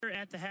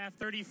at the half,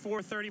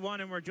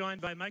 34-31, and we're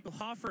joined by Michael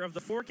Hoffer of The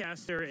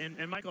Forecaster.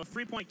 And Michael, a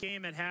 3-point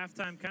game at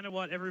halftime, kind of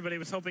what everybody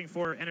was hoping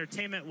for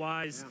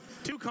entertainment-wise.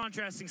 Yeah. Two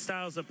contrasting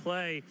styles of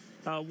play.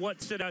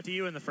 What stood out to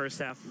you in the first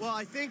half? Well,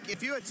 I think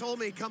if you had told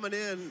me coming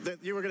in that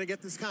you were going to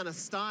get this kind of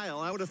style,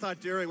 I would have thought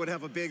Deering would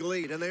have a big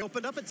lead. And they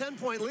opened up a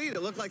 10-point lead.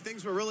 It looked like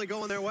things were really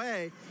going their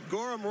way.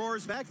 Gorham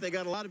roars back. They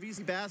got a lot of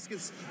easy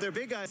baskets. Their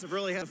big guys have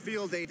really had a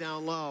field day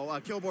down low.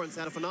 Kilbourne's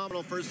had a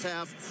phenomenal first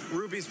half.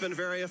 Ruby's been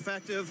very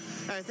effective.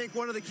 And I think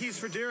one of the keys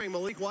for Deering,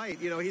 Malik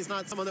White, you know, he's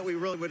not someone that we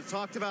really would have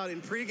talked about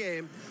in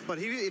pregame, but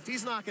if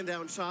he's knocking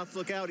down shots,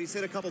 look out. He's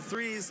hit a couple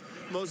threes.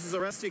 Moses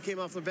Aresti came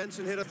off the bench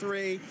and hit a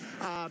three.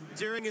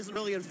 Deering isn't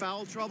really in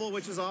foul trouble,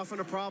 which is often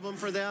a problem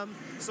for them.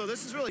 So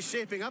this is really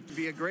shaping up to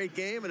be a great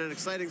game and an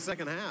exciting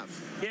second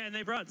half. Yeah, and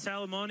they brought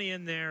Salamoni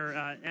in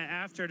there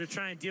after to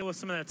try and deal with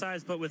some of that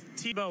size, but with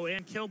Tebow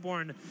and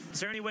Kilbourne, is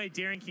there any way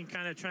Deering can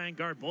kind of try and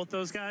guard both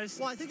those guys?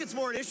 Well, I think it's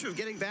more an issue of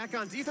getting back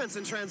on defense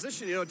in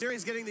transition. You know,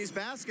 Deering's getting these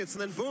baskets,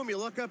 and then boom, you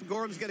look up,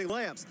 Gorham's getting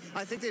layups.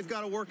 I think they've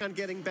got to work on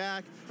getting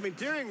back. I mean,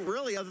 Deering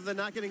really, other than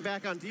not getting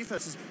back on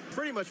defense, has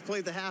pretty much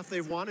played the half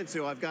they've wanted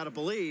to, I've got to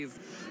believe.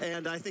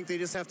 And I think they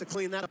just have to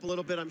clean that up a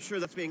little bit. I'm sure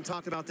that's being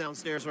talked about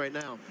downstairs right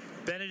now.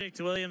 Benedict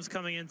Williams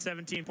coming in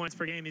 17 points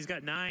per game. He's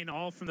got 9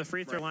 all from the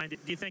free throw line. Do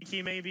you think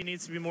he maybe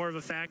needs to be more of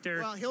a factor?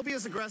 Well, he'll be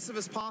as aggressive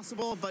as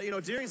possible, but, you know,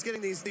 Deering's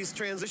getting these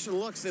transition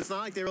looks. It's not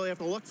like they really have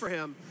to look for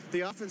him.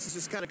 The offense is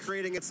just kind of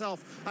creating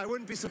itself. I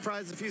wouldn't be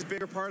surprised if he's a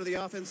bigger part of the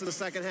offense in the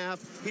second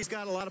half. He's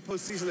got a lot of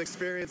postseason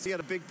experience. He had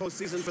a big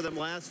postseason for them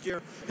last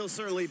year. He'll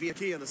certainly be a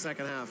key in the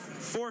second half.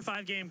 4 or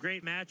 5 game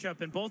great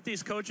matchup, and both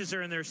these coaches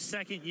are in their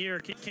second year.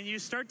 Can you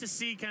start to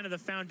see kind of the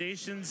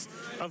foundations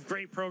of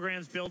great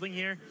programs building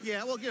here?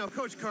 Yeah, well, you know,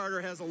 Coach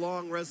Carter has a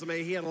long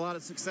resume. He had a lot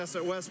of success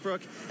at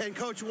Westbrook, and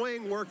Coach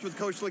Wing worked with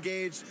Coach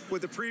LeGage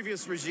with the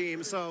previous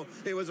regime, so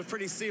it was a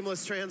pretty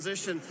seamless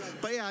transition.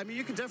 But yeah, I mean,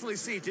 you can definitely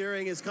see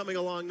Deering is coming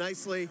along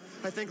nicely.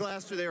 I think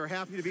last year they were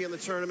happy to be in the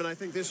tournament. I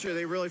think this year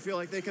they really feel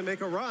like they can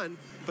make a run,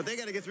 but they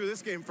got to get through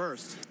this game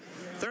first.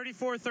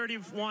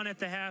 34-31 at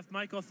the half.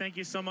 Michael, thank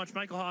you so much.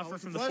 Michael Hoffer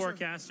from The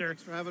Forecaster.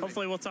 Thanks for having me.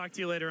 Hopefully we'll talk to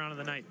you later on in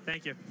the night.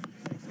 Thank you.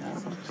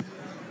 Thanks, guys.